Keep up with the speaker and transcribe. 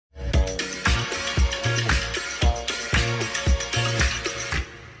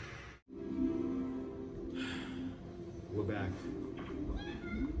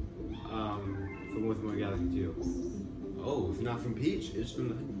from Peach. It's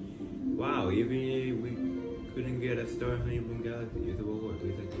from wow, even we couldn't get a star in Honey Bloom Galaxy. It's a reward.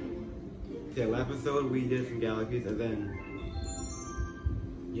 Yeah, last episode we did some galaxies and then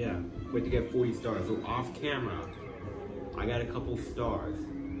yeah, we had to get 40 stars. So off camera, I got a couple stars.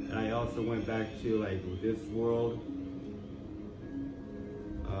 And I also went back to like this world.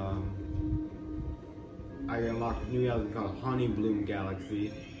 I unlocked a new galaxy called Honey Bloom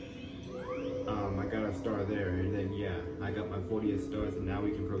Galaxy. I got a star there, and then yeah, I got my 40th stars, and now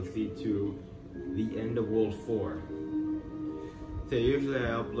we can proceed to the end of World 4. So usually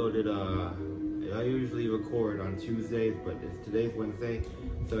I usually record on Tuesdays, but today's Wednesday,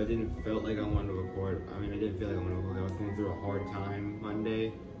 so I didn't feel like I wanted to record. I didn't feel like I wanted to record. I was going through a hard time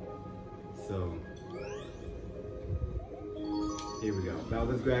Monday, so here we go.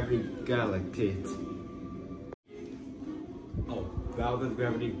 Bowser's Gravity Galaxy. Oh, Bowser's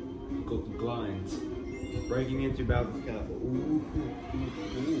Gravity Glands. Breaking into Bowser's Castle. Ooh.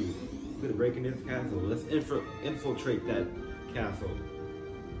 We're gonna break into this castle. Let's infiltrate that castle.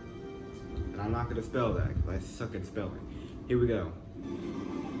 And I'm not gonna spell that because I suck at spelling. Here we go.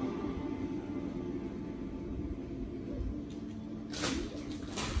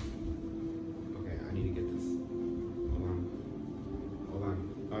 Okay, I need to get this. Hold on.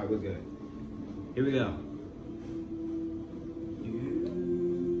 Alright, we're good. Here we go.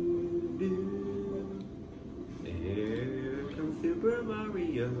 Here comes Super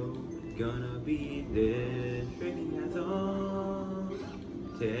Mario. Gonna be this training as all.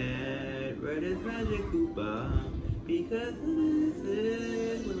 Ted, red is Magic Koopa, because this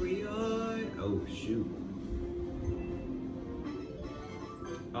is where we are. Oh shoot.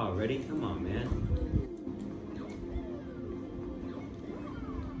 Oh, ready? Come on, man.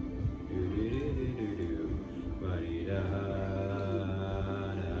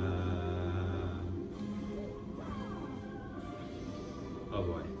 Oh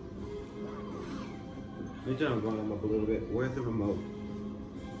boy. Let me try to run them up a little bit. Where's the remote?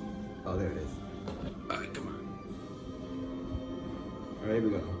 Oh, there it is. Alright, come on. Alright, here we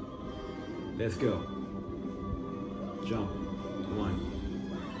go. Let's go. Jump.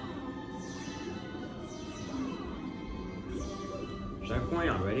 1. Checkpoint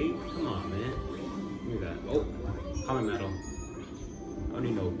already? Come on, man. Look at that. Oh, common metal. I don't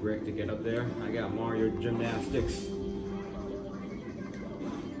need no brick to get up there. I got Mario gymnastics.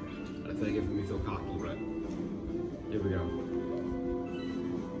 I feel like it's gonna be so cocky, but here we go.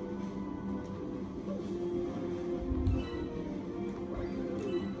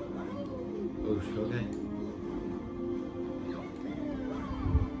 Oh, okay.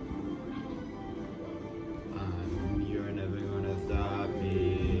 You're never gonna stop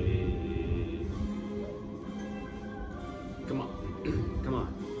me. Come on. Come on.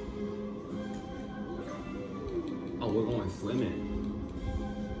 Oh, we're going swimming.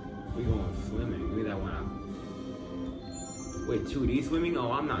 We're going swimming. Look at that one out. Wait, 2D swimming?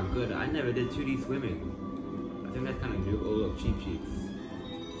 Oh, I'm not good. I never did 2D swimming. I think that's kind of new. Oh, look, Cheep Cheeps.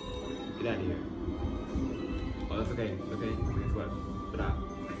 Get out of here. Oh, that's okay. It's okay. Guess what? Put out.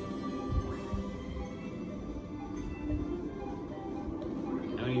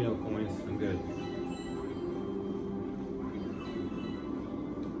 I don't need no coins. I'm good.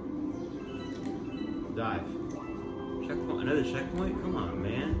 Dive. Checkpoint. Another checkpoint? Come on,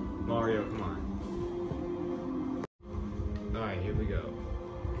 man. Mario, come on. Alright, here we go.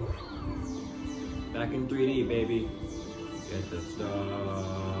 Back in 3D, baby. Get the star.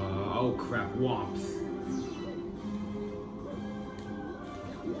 Oh crap, womps.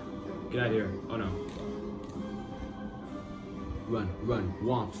 Get out of here. Oh no. Run, run,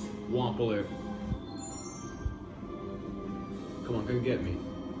 womps. Womp alert. Come on, come get me.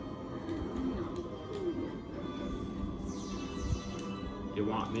 You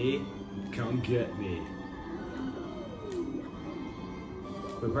want me? Come get me.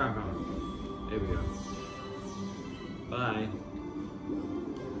 We're back on. There we go. Bye.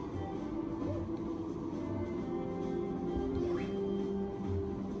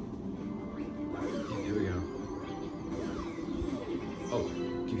 Here we go. Oh,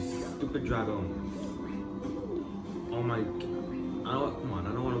 you stupid dragon. Oh my. Come on,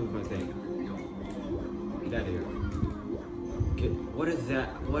 I don't want to lose my thing. Get out of here. What is that?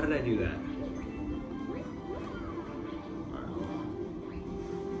 Why did I do that?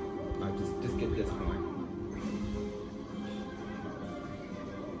 Alright, just get this coin.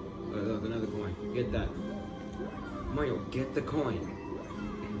 Oh, look, another coin. Get that. Mario, get the coin.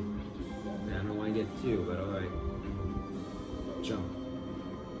 Yeah, I don't know why I get 2, but alright. Jump.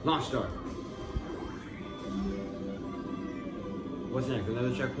 Launch star. What's next?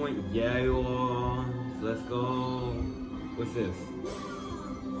 Another checkpoint? Yeah, let's go. What's this?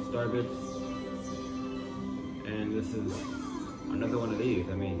 Starbits. And this is another one of these.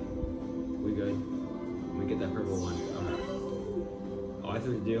 I mean, we good. Let me get that purple one. Alright. Oh, I see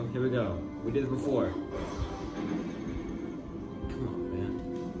what to do. Here we go. We did this before. Come on, man.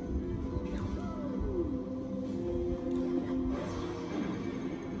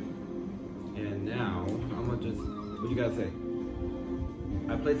 And now, I'm gonna just, what you gotta say?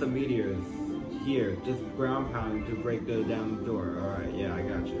 I placed some meteors here, just ground pound to break down the door. Alright, yeah, I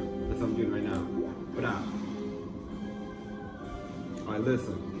got you. That's what I'm doing right now. But now. Alright,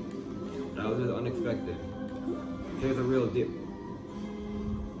 listen. That was just unexpected. Here's the real deal.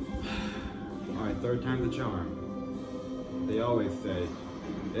 Alright, third time's the charm. They always say,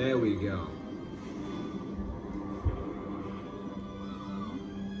 there we go.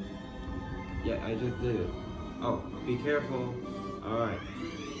 Yeah, I just did it. Oh, be careful. Alright.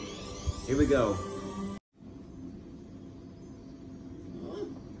 Here we go.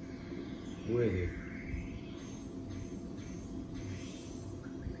 Where is it?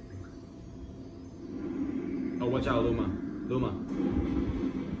 Oh, watch out, Luma. Luma.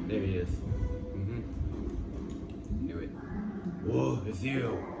 There he is. Knew it. Whoa, it's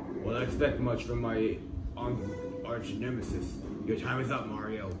you. Well, I expect much from my arch nemesis. Your time is up,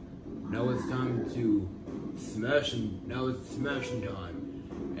 Mario. Now it's time to smash and now it's smashing time.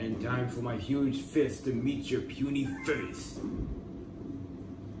 And time for my huge fist to meet your puny face.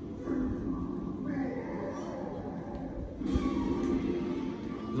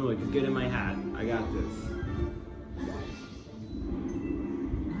 Look, just get in my hat. I got this.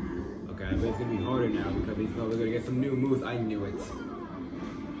 Okay, but it's gonna be harder now because he's probably gonna get some new moves. I knew it.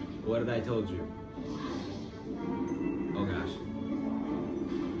 What did I told you? Oh gosh.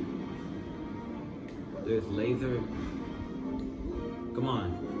 There's laser. Come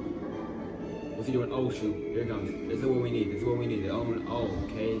on. What's he doing? Oh shoot, here it comes. This is what we need. This is what we need. Oh,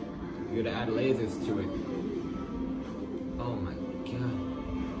 okay. You gotta add lasers to it. Oh my god.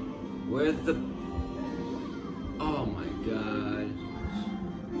 Where's the... Oh my god.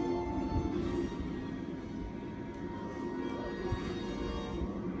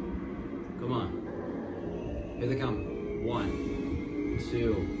 Come on. Here they come. 1,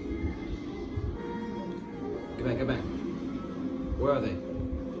 2. Get back, get back. Where are they?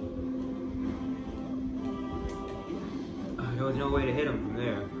 There's no way to hit them from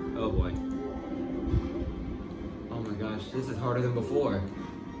there. Oh boy. Oh my gosh, this is harder than before.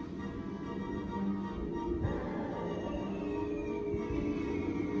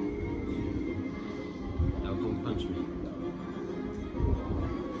 Now come punch me.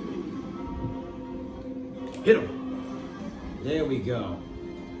 Hit him! There we go.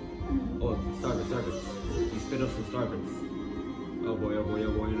 Oh, Starbits. He spit up some Starbits. Oh boy, oh boy,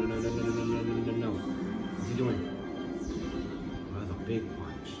 oh boy. No. What's he doing? Big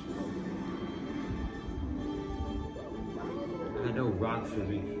punch. I had no rocks for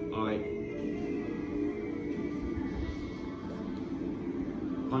me. Alright.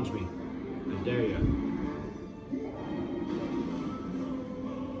 Punch me. I dare you.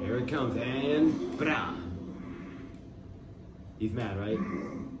 Here it comes, and brah! He's mad, right?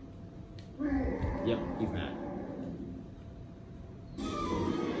 Yep, he's mad.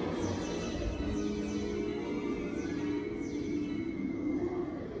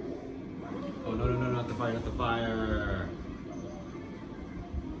 Oh, no, not the fire, not the fire.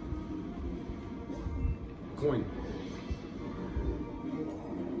 Coin.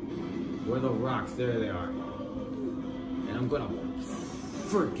 Where are the rocks? There they are. And I'm gonna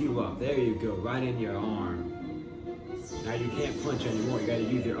frick you up. There you go, right in your arm. Now you can't punch anymore, you gotta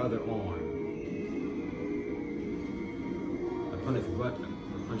use your other arm. I punch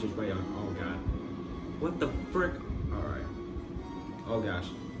his right arm. Oh god. What the frick? Alright. Oh gosh.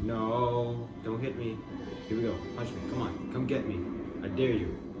 No, don't hit me. Here we go. Punch me. Come on. Come get me. I dare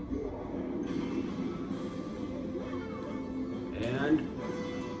you. And...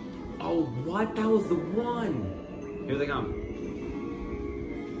 Oh, what? That was the one! Here they come.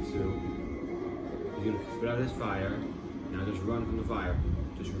 So, you're gonna spit out this fire. Now just run from the fire.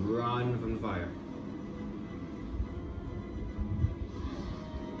 Just run from the fire.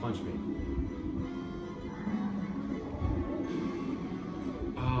 Punch me.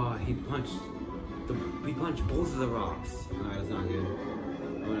 He punched both of the rocks. Alright, that's not good.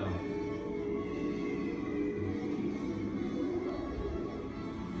 Oh no.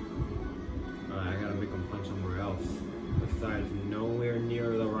 Alright, I gotta make him punch somewhere else. Besides, nowhere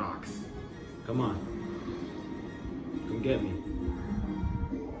near the rocks. Come on. Come get me.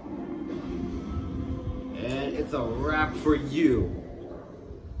 And it's a wrap for you.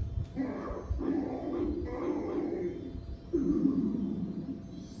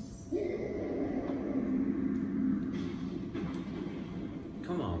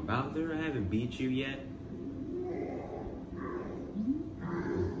 brother? I haven't beat you yet.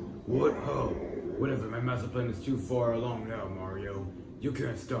 What? Oh, whatever. My master plan is too far along now, Mario. You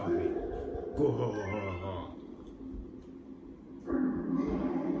can't stop me. Go ha ha ha.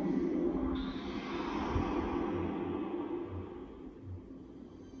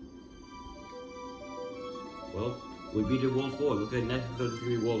 Well, we beat it World 4. Look at next episode is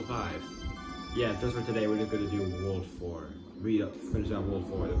gonna be World 5. Yeah, just for today, we're just gonna do World 4. Finish out World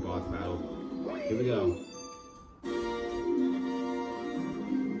 4, the boss battle. Here we go.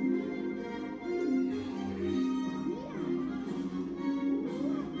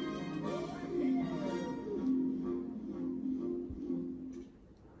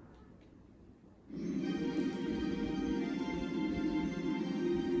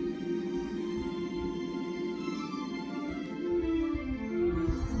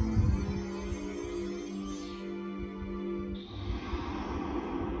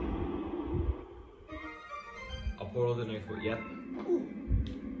 Portal the next one. Yep.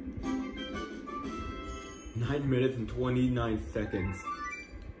 9 minutes and 29 seconds.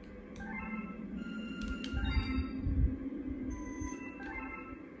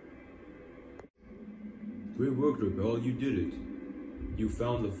 Great work, Rebel. You did it. You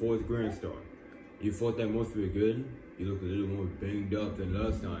found the 4th Grand Star. You fought that monster again? You look a little more banged up than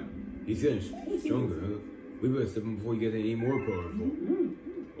last time. He's getting stronger, huh? We better stop him before he gets any more powerful.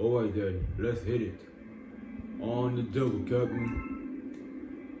 Alright then, let's hit it. On the double, Captain.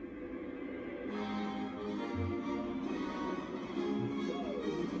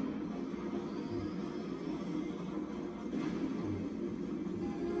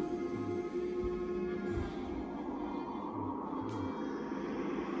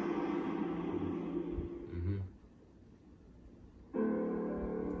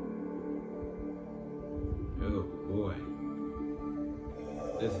 Oh boy.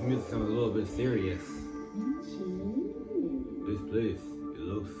 This music sounds a little bit serious. This place, it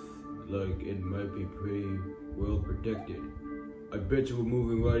looks like it might be pretty well protected. I bet you we're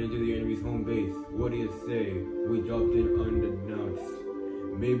moving right into the enemy's home base. What do you say? We dropped in unannounced.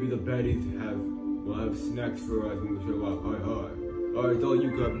 Maybe the baddies will have snacks for us when we show up. Hi hi. Alright, it's all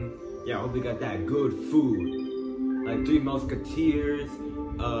you, Captain. Yeah, I hope we got that good food. Like 3 Musketeers,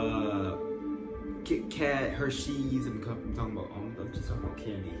 Kit Kat, Hershey's. I'm just talking about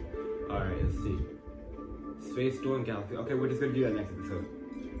candy. Alright, let's see. Space Storm Galaxy. Okay, we're just gonna do that next episode.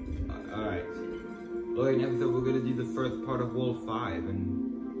 Alright. Okay, next episode we're gonna do the first part of World 5,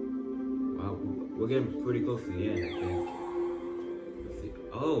 and wow, we're getting pretty close to the end, I think. Let's see.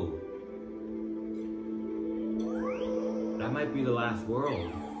 Oh! That might be the last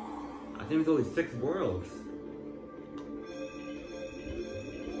world. I think there's only 6 worlds.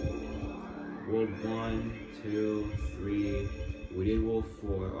 World 1, 2, 3. We did World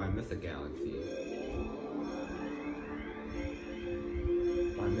 4. Oh, I missed a galaxy.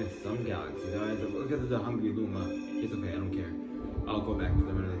 I missed some galaxies. Look at the Hungry Luma. It's okay, I don't care. I'll go back to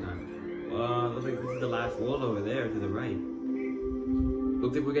them another time. Looks like this is the last world over there to the right.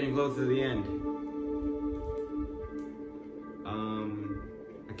 Looks like we're getting close to the end.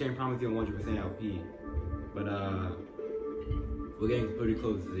 I can't promise you 100% LP, but we're getting pretty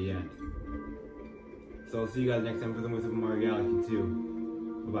close to the end. So I'll see you guys next time for the Super Mario Galaxy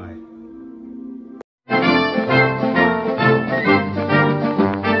 2. Bye-bye.